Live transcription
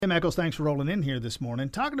Tim Eccles, thanks for rolling in here this morning.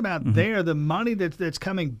 Talking about the money that's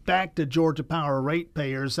coming back to Georgia Power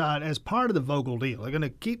ratepayers as part of the Vogtle deal. They're going to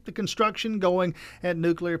keep the construction going at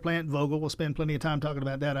nuclear plant Vogtle. We'll spend plenty of time talking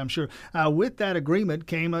about that, I'm sure. With that agreement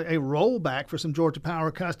came a rollback for some Georgia Power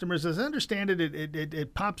customers. As I understand it,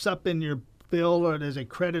 it pops up in your bill or as a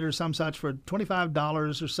credit or some such for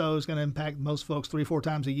 $25 or so. Is going to impact most folks 3-4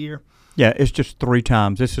 times a year. Yeah, it's just 3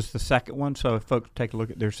 times. This is the second one. So if folks take a look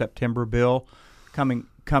at their September bill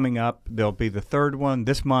coming up, there'll be the third one.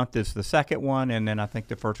 This month is the second one, and then I think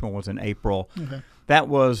the first one was in April. Okay. That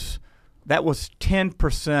was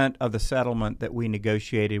 10% of the settlement that we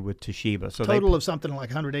negotiated with Toshiba. So total of something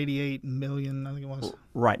like $188 million, I think it was.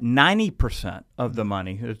 Right, 90% of the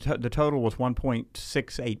money. The total was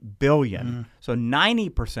 $1.68 billion. Mm-hmm. So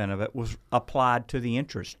 90% of it was applied to the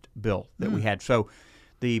interest bill that we had. So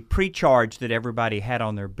the pre-charge that everybody had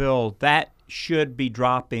on their bill, that should be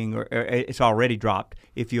dropping, or it's already dropped.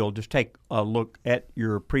 If you'll just take a look at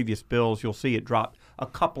your previous bills, you'll see it dropped a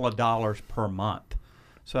couple of dollars per month.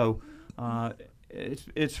 So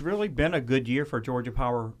it's really been a good year for Georgia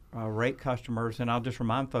Power rate customers, and I'll just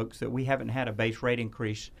remind folks that we haven't had a base rate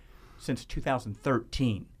increase since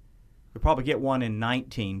 2013. We'll probably get one in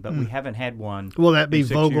 19, but we haven't had one. Will that be in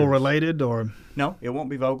 6 Vogtle years. related or? No, it won't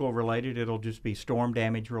be Vogtle related. It'll just be storm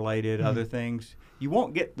damage related, other things. You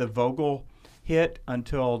won't get the Vogtle hit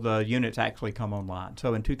until the units actually come online.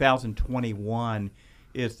 So in 2021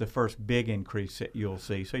 is the first big increase that you'll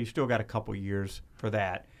see. So you still got a couple years for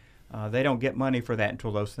that. They don't get money for that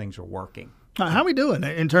until those things are working. How are we doing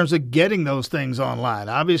in terms of getting those things online?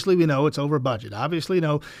 Obviously, we know it's over budget. Obviously, we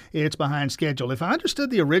know it's behind schedule. If I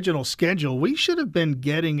understood the original schedule, we should have been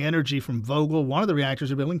getting energy from Vogtle. One of the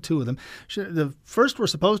reactors, are building 2 of them. The first were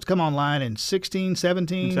supposed to come online in 16,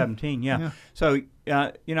 17? In 17, yeah. So,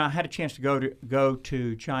 I had a chance to go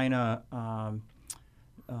to China,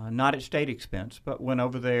 not at state expense, but went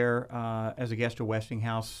over there as a guest of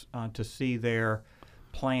Westinghouse to see their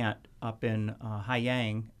plant up in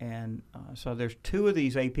Haiyang, and so there's 2 of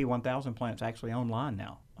these AP1000 plants actually online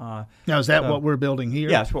now. Now, is that what we're building here?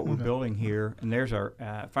 Yeah, that's what we're building here, and theirs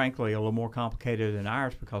are, frankly, a little more complicated than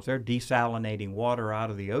ours because they're desalinating water out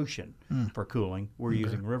of the ocean for cooling. We're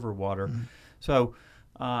using river water. So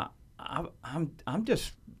I'm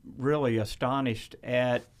just really astonished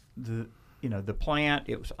at the plant.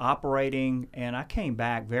 It was operating, and I came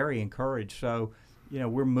back very encouraged. So,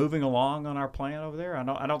 we're moving along on our plan over there.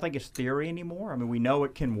 I don't think it's theory anymore. I mean, we know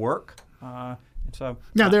it can work. So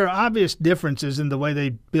now, there are obvious differences in the way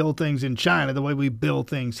they build things in China, the way we build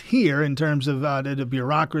things here in terms of the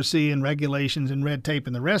bureaucracy and regulations and red tape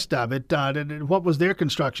and the rest of it. What was their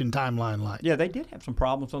construction timeline like? Yeah, they did have some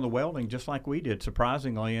problems on the welding, just like we did,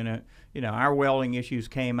 surprisingly. And, our welding issues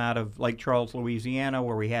came out of Lake Charles, Louisiana,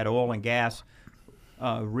 where we had oil and gas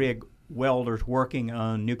rig welders working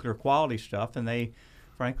on nuclear quality stuff, and they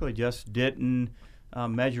frankly just didn't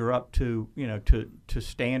measure up to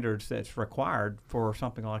standards that's required for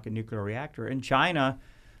something like a nuclear reactor. In China,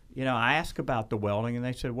 I asked about the welding, and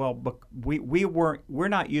they said, well, but we're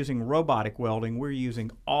not using robotic welding, we're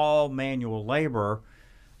using all manual labor,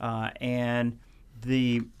 and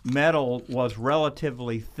the metal was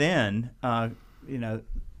relatively thin,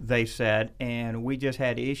 they said, and we just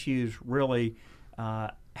had issues really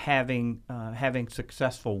having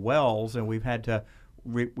successful welds, and we've had to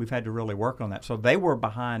really work on that. So they were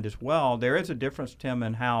behind as well. There is a difference, Tim,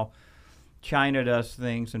 in how China does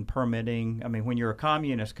things and permitting. I mean, when you're a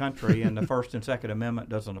communist country and the First and Second Amendment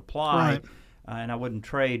doesn't apply, right. And I wouldn't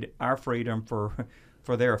trade our freedom for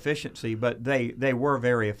their efficiency, but they were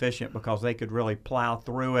very efficient because they could really plow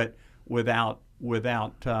through it without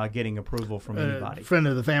getting approval from anybody. A friend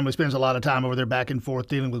of the family spends a lot of time over there back and forth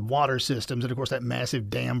dealing with water systems and, of course, that massive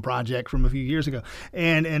dam project from a few years ago.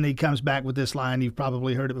 And he comes back with this line. You've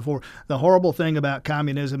probably heard it before. The horrible thing about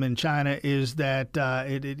communism in China is that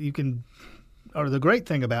the great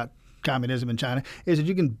thing about communism in China is that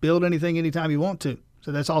you can build anything anytime you want to.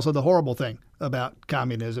 So that's also the horrible thing about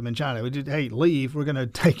communism in China. We just, hey, leave. We're going to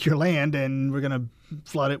take your land and we're going to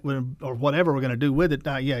flood it or whatever we're going to do with it.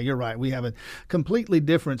 Yeah, you're right. We have a completely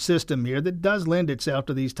different system here that does lend itself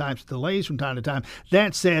to these types of delays from time to time.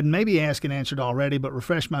 That said, maybe asked and answered already, but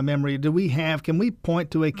refresh my memory. Can we point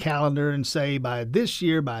to a calendar and say by this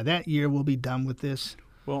year, by that year, we'll be done with this?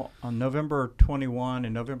 Well, on November 21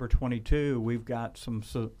 and November 22, we've got some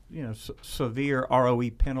severe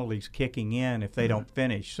ROE penalties kicking in if they don't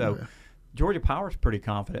finish. So Georgia Power is pretty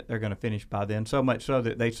confident they're going to finish by then, so much so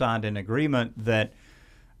that they signed an agreement that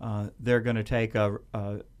they're going to take a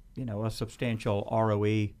substantial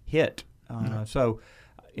ROE hit. So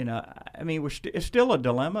I mean, it's still a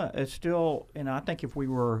dilemma. It's still, I think if we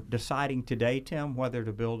were deciding today, Tim, whether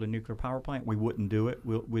to build a nuclear power plant, we wouldn't do it.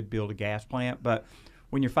 We'd build a gas plant. But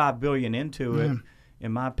when you're $5 billion into it,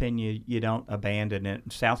 in my opinion, you don't abandon it.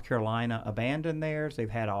 South Carolina abandoned theirs. They've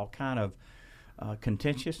had all kind of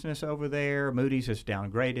contentiousness over there. Moody's has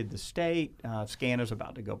downgraded the state. SCANA's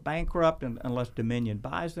about to go bankrupt unless Dominion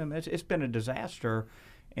buys them. It's been a disaster,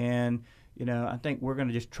 and I think we're going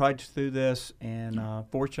to just trudge through this. And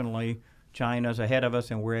fortunately, China's ahead of us,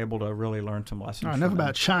 and we're able to really learn some lessons. All right, enough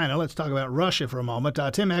about China. Let's talk about Russia for a moment.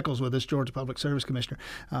 Tim Echols with us, Georgia Public Service Commissioner,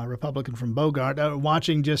 Republican from Bogart,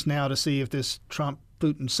 watching just now to see if this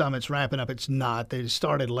Trump-Putin summit's wrapping up. It's not. They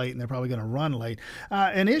started late, and they're probably going to run late.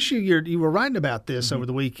 An issue you were writing about this over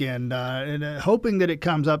the weekend, and hoping that it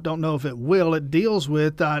comes up. Don't know if it will. It deals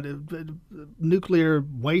with nuclear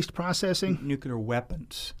waste processing, nuclear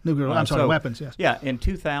weapons. Weapons. Yes. Yeah, in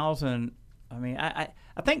 2000. I mean, I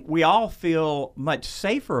think we all feel much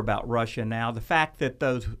safer about Russia now. The fact that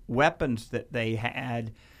those weapons that they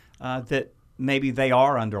had, that maybe they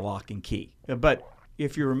are under lock and key. But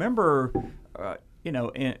if you remember,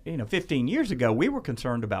 15 years ago, we were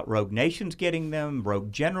concerned about rogue nations getting them,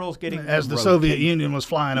 rogue generals getting them. As the Soviet Union was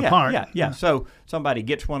flying apart. Yeah. So somebody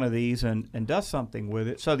gets one of these and does something with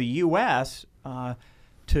it. So the U.S.,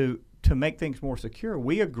 to make things more secure,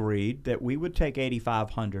 we agreed that we would take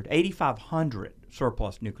 8,500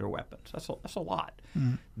 surplus nuclear weapons. That's a lot.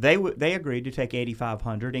 Mm-hmm. They agreed to take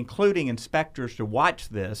 8,500, including inspectors to watch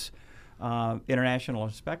this, international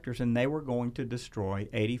inspectors, and they were going to destroy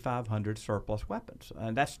 8,500 surplus weapons.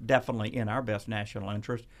 And that's definitely in our best national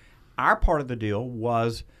interest. Our part of the deal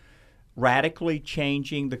was radically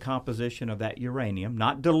changing the composition of that uranium,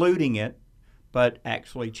 not diluting it, but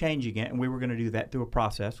actually changing it, and we were going to do that through a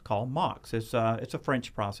process called MOX. It's a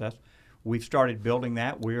French process. We've started building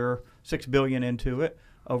that. We're $6 billion into it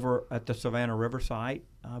over at the Savannah River site,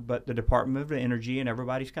 but the Department of Energy and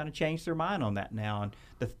everybody's kind of changed their mind on that now, and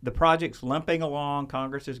the project's limping along.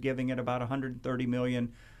 Congress is giving it about $130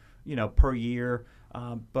 million, per year.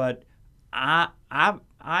 But I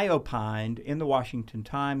opined in the Washington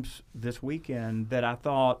Times this weekend that I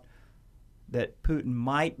thought that Putin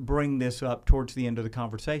might bring this up towards the end of the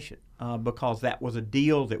conversation because that was a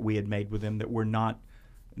deal that we had made with him that we're not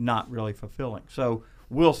really fulfilling. So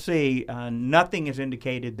we'll see. Nothing has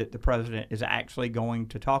indicated that the president is actually going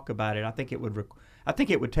to talk about it. I think it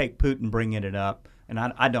would take Putin bringing it up, and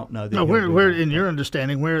I don't know that. No, where in your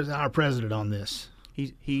understanding, where is our president on this?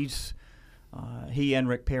 He and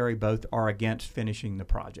Rick Perry both are against finishing the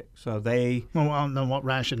project. So they. Well, I don't know what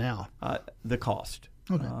rationale. The cost.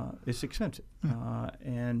 Okay. It's expensive,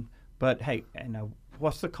 but hey,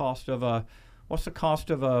 what's the cost of a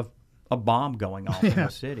bomb going off in the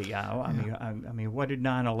city? I mean, what did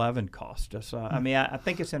 9/11 cost us? I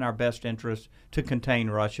think it's in our best interest to contain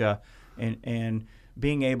Russia, and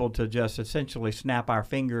being able to just essentially snap our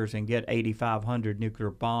fingers and get 8,500 nuclear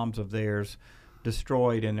bombs of theirs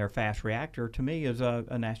destroyed in their fast reactor, to me, is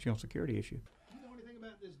a national security issue.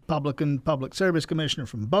 Republican Public Service Commissioner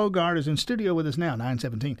from Bogart is in studio with us now.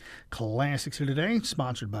 917 Classics here today,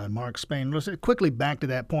 sponsored by Mark Spain. Let's quickly back to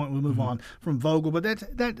that point. We move on from Vogtle, but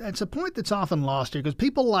that's a point that's often lost here because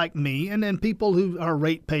people like me and then people who are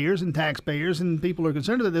ratepayers and taxpayers and people who are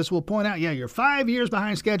concerned about this will point out, you're 5 years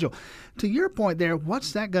behind schedule. To your point there,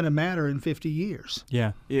 what's that going to matter in 50 years?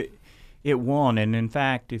 Yeah, it won't. And in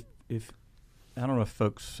fact, if I don't know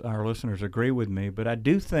if our listeners agree with me, but I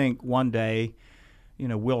do think one day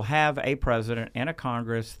we'll have a president and a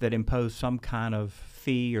Congress that impose some kind of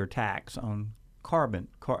fee or tax on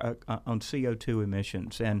on CO2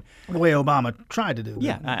 emissions, and the way Obama tried to do.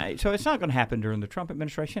 Yeah, so it's not going to happen during the Trump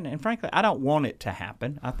administration, and frankly, I don't want it to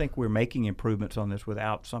happen. I think we're making improvements on this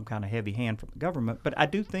without some kind of heavy hand from the government, but I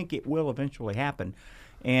do think it will eventually happen,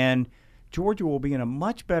 and Georgia will be in a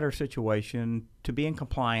much better situation to be in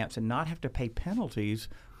compliance and not have to pay penalties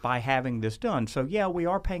by having this done. So, we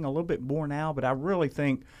are paying a little bit more now, but I really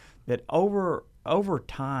think that over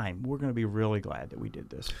time, we're going to be really glad that we did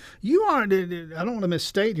this. You are, I don't want to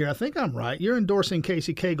misstate here, I think I'm right, you're endorsing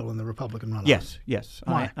Casey Cagle in the Republican runoff. Yes.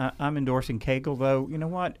 Why? I'm endorsing Cagle, though. You know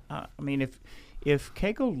what? If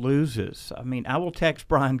Cagle loses, I will text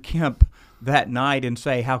Brian Kemp that night and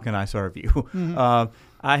say, how can I serve you? Mm-hmm.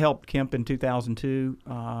 I helped Kemp in 2002,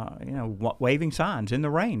 waving signs in the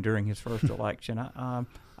rain during his first election.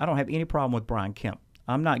 I don't have any problem with Brian Kemp.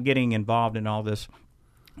 I'm not getting involved in all this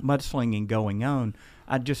mudslinging going on.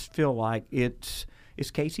 I just feel like it's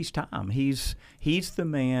Casey's time. He's the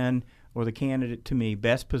man or the candidate, to me,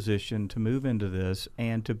 best positioned to move into this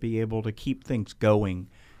and to be able to keep things going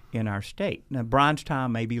in our state. Now, Brian's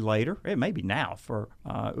time may be later. It may be now.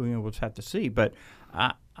 We'll just have to see. But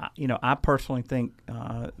I personally think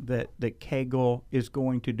that Cagle is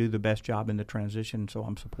going to do the best job in the transition, so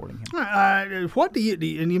I'm supporting him. What do you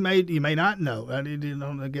and you may not know.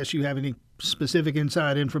 I guess you have any specific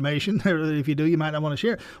inside information. If you do, you might not want to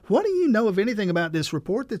share. What do you know, if anything, about this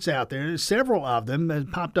report that's out there? Several of them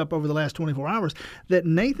have popped up over the last 24 hours that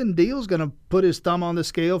Nathan Deal's going to put his thumb on the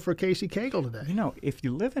scale for Casey Cagle today. You know, if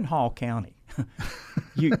you live in Hall County,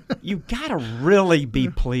 you got to really be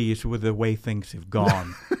pleased with the way things have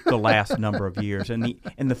gone the last number of years, and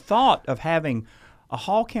the thought of having a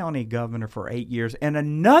Hall County governor for 8 years and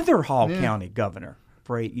another Hall County governor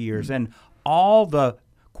for 8 years, and all the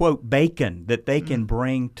quote bacon that they can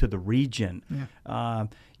bring to the region.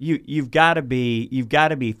 You've got to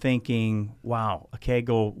be thinking, wow, a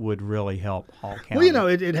Cagle would really help Hall County. Well, you know,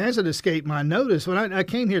 it hasn't escaped my notice. When I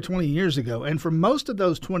came here 20 years ago, and for most of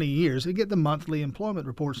those 20 years, we get the monthly employment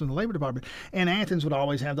reports from the Labor Department, and Athens would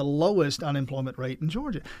always have the lowest unemployment rate in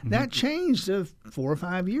Georgia. That changed 4 or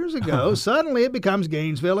 5 years ago. Suddenly it becomes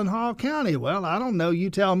Gainesville and Hall County. Well, I don't know. You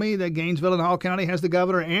tell me that Gainesville and Hall County has the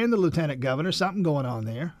governor and the lieutenant governor. Something going on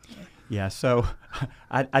there. Yeah, so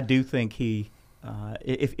I do think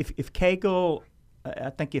if Cagle, I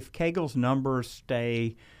think if Cagle's numbers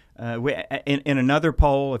stay in another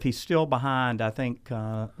poll, if he's still behind, I think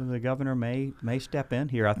the governor may step in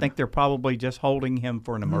here. I think they're probably just holding him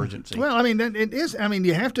for an emergency. Well, I mean, it is. I mean,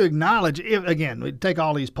 you have to acknowledge. Again, we take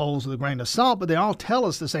all these polls with a grain of salt, but they all tell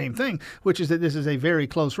us the same thing, which is that this is a very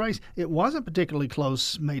close race. It wasn't particularly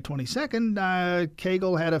close May 22nd.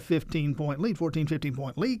 Cagle had a 15-point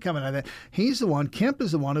lead coming out of that. He's the one. Kemp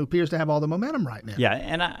is the one who appears to have all the momentum right now. Yeah,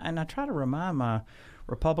 and I try to remind my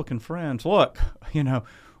Republican friends, look, you know,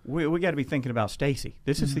 we got to be thinking about Stacey.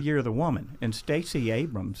 This is the year of the woman. And Stacey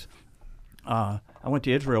Abrams, I went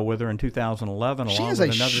to Israel with her in 2011. She along is with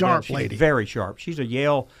a another sharp She's lady. Very sharp. She's a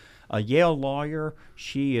Yale lawyer.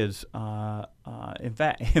 She is, in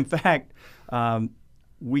fact,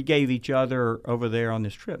 we gave each other over there on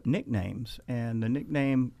this trip nicknames. And the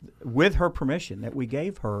nickname, with her permission, that we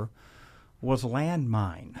gave her was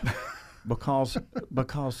Landmine. Because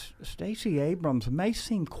Stacey Abrams may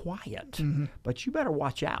seem quiet, but you better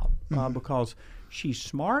watch out because she's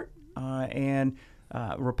smart, and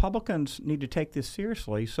Republicans need to take this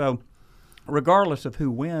seriously. So regardless of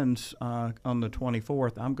who wins on the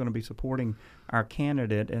 24th, I'm going to be supporting our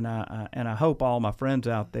candidate, and I hope all my friends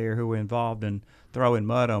out there who are involved in throwing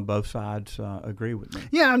mud on both sides agree with me.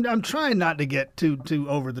 Yeah, I'm trying not to get too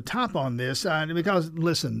over the top on this because,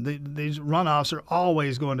 listen, these runoffs are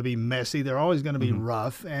always going to be messy. They're always going to be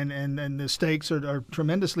rough, and the stakes are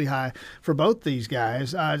tremendously high for both these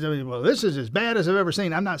guys. Well, this is as bad as I've ever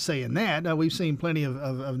seen. I'm not saying that. We've seen plenty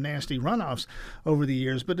of nasty runoffs over the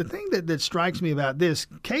years. But the thing that strikes me about this,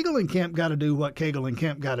 Cagle and Kemp got to do what Cagle and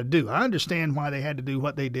Kemp got to do. I understand why they had to do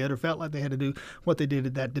what they did or felt like they had to do what they did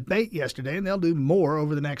at that debate yesterday, and they'll do more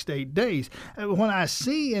over the next 8 days. When I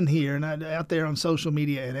see and hear, and out there on social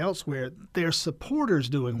media and elsewhere, their supporters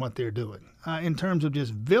doing what they're doing in terms of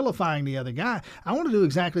just vilifying the other guy, I want to do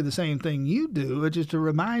exactly the same thing you do, which is to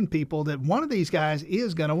remind people that one of these guys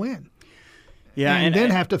is going to win. Yeah, and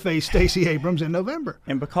then have to face Stacey Abrams in November.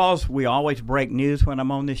 And because we always break news when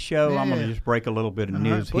I'm on this show, I'm going to just break a little bit of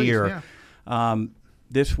news please, here.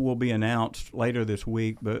 This will be announced later this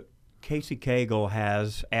week, but Casey Cagle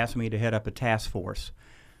has asked me to head up a task force.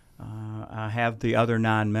 I have the other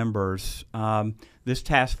 9 members. This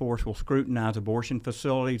task force will scrutinize abortion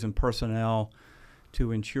facilities and personnel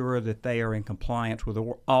to ensure that they are in compliance with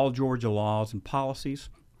all Georgia laws and policies,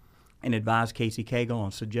 and advise Casey Cagle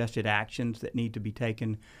on suggested actions that need to be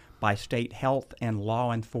taken by state health and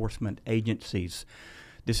law enforcement agencies.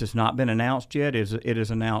 This has not been announced yet. It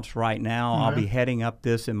is announced right now. I'll be heading up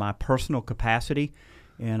this in my personal capacity,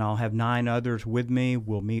 and I'll have 9 others with me.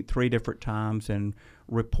 We'll meet 3 different times and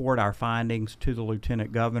report our findings to the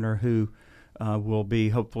lieutenant governor, who will be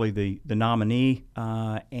hopefully the nominee,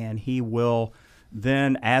 and he will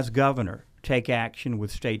then, as governor, take action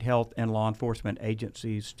with state health and law enforcement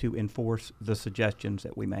agencies to enforce the suggestions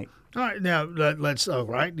that we make. All right, now let's. All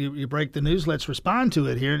right, you break the news. Let's respond to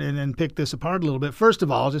it here and then pick this apart a little bit. First of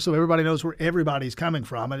all, just so everybody knows where everybody's coming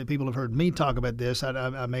from, and people have heard me talk about this.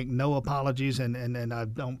 I make no apologies and I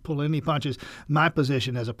don't pull any punches. My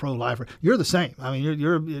position as a pro-lifer, you're the same. I mean,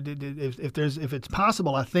 if it's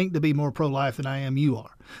possible, I think, to be more pro-life than I am, you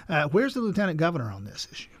are. Where's the lieutenant governor on this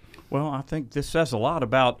issue? Well, I think this says a lot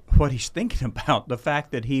about what he's thinking about. The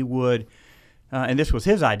fact that he would, and this was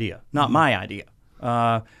his idea, not my idea,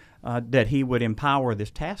 that he would empower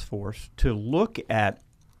this task force to look at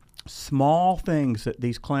small things that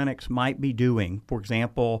these clinics might be doing. For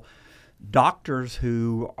example, doctors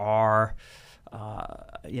who are,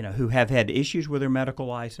 who have had issues with their medical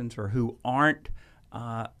license or who aren't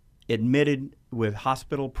admitted with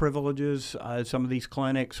hospital privileges. Some of these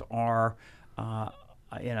clinics are,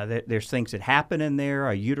 there's things that happen in there,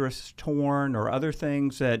 a uterus is torn or other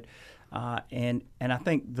things that, and I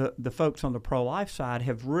think the folks on the pro-life side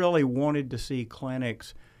have really wanted to see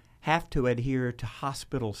clinics have to adhere to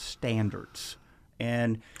hospital standards.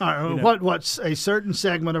 And what's a certain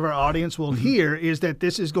segment of our audience will hear is that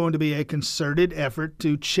this is going to be a concerted effort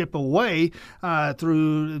to chip away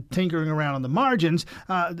through tinkering around on the margins,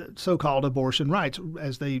 so-called abortion rights,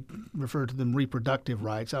 as they refer to them, reproductive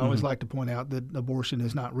rights. I always like to point out that abortion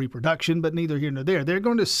is not reproduction, but neither here nor there. They're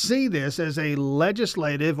going to see this as a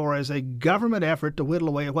legislative or as a government effort to whittle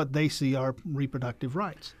away at what they see are reproductive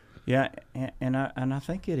rights. Yeah, and I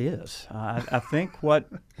think it is. I think what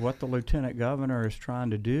the lieutenant governor is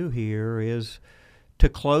trying to do here is to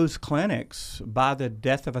close clinics by the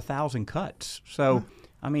death of 1,000 cuts. So,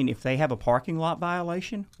 I mean, if they have a parking lot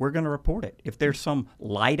violation, we're going to report it. If there's some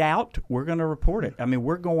light out, we're going to report it. I mean,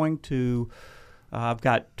 we're going to. I've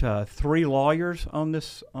got 3 lawyers on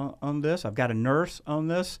this. I've got a nurse on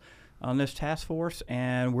this task force,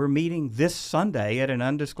 and we're meeting this Sunday at an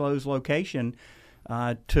undisclosed location.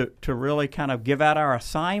 To really kind of give out our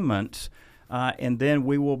assignments, and then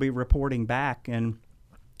we will be reporting back in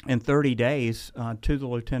 30 days to the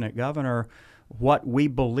lieutenant governor what we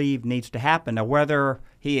believe needs to happen. Now, whether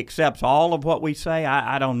he accepts all of what we say,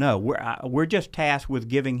 I don't know. We're just tasked with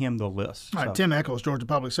giving him the list. All right, Tim Echols, Georgia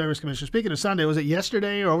Public Service Commissioner. Speaking of Sunday, was it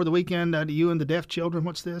yesterday or over the weekend? You and the deaf children,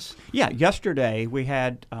 what's this? Yeah, yesterday we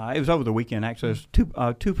had, it was over the weekend actually. It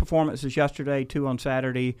was two performances yesterday, 2 on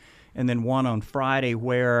Saturday, and then 1 on Friday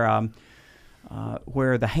where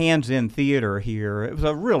the Hands In Theater here, it was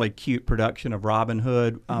a really cute production of Robin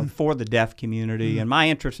Hood for the deaf community. And my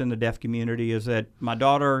interest in the deaf community is that my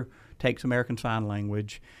daughter takes American Sign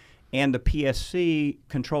Language, and the PSC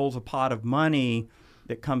controls a pot of money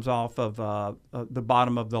that comes off of the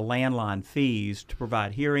bottom of the landline fees to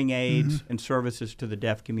provide hearing aids and services to the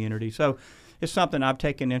deaf community. So it's something I've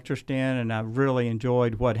taken interest in, and I really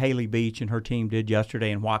enjoyed what Haley Beach and her team did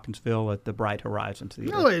yesterday in Watkinsville at the Bright Horizons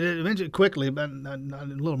Theater. No, mentioned quickly, but not a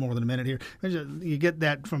little more than a minute here. You get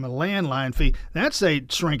that from a landline fee. That's a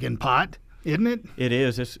shrinking pot, isn't it? It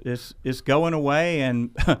is. It's going away,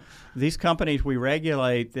 and these companies we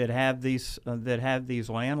regulate that have these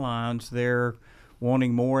landlines, they're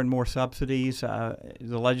wanting more and more subsidies. The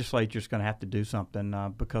legislature's going to have to do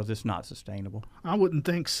something because it's not sustainable. I wouldn't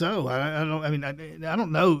think so. I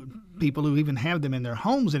don't know people who even have them in their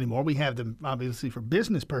homes anymore. We have them obviously for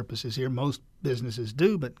business purposes here. Most businesses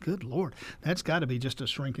do, but good Lord, that's got to be just a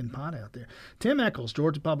shrinking pot out there. Tim Echols,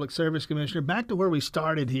 Georgia Public Service Commissioner. Back to where we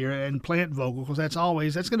started here and Plant Vogtle, because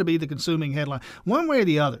that's going to be the consuming headline, one way or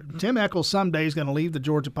the other. Tim Echols someday is going to leave the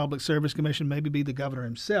Georgia Public Service Commission, maybe be the governor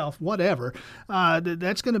himself, whatever.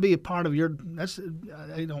 That's going to be a part of your.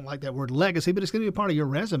 I don't like that word legacy, but it's going to be a part of your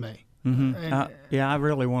resume. I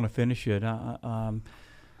really want to finish it.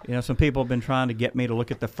 Some people have been trying to get me to look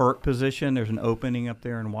at the FERC position. There's an opening up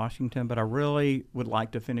there in Washington, but I really would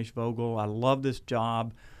like to finish Vogtle. I love this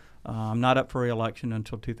job. I'm not up for re-election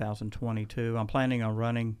until 2022. I'm planning on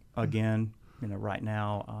running again. Right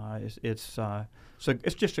now, it's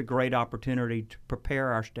just a great opportunity to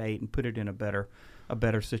prepare our state and put it in a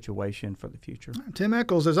better situation for the future. Tim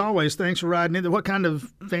Echols, as always, thanks for riding in. What kind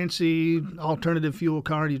of fancy alternative fuel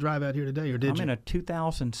car do you drive out here today, or did you? I'm in a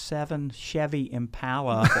 2007 Chevy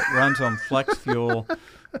Impala that runs on flex fuel.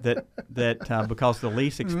 That because the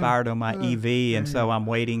lease expired on my EV, and so I'm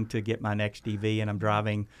waiting to get my next EV, and I'm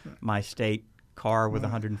driving my state car with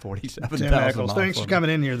 147,000 miles. Thanks for coming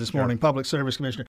in here this morning, Public Service Commissioner.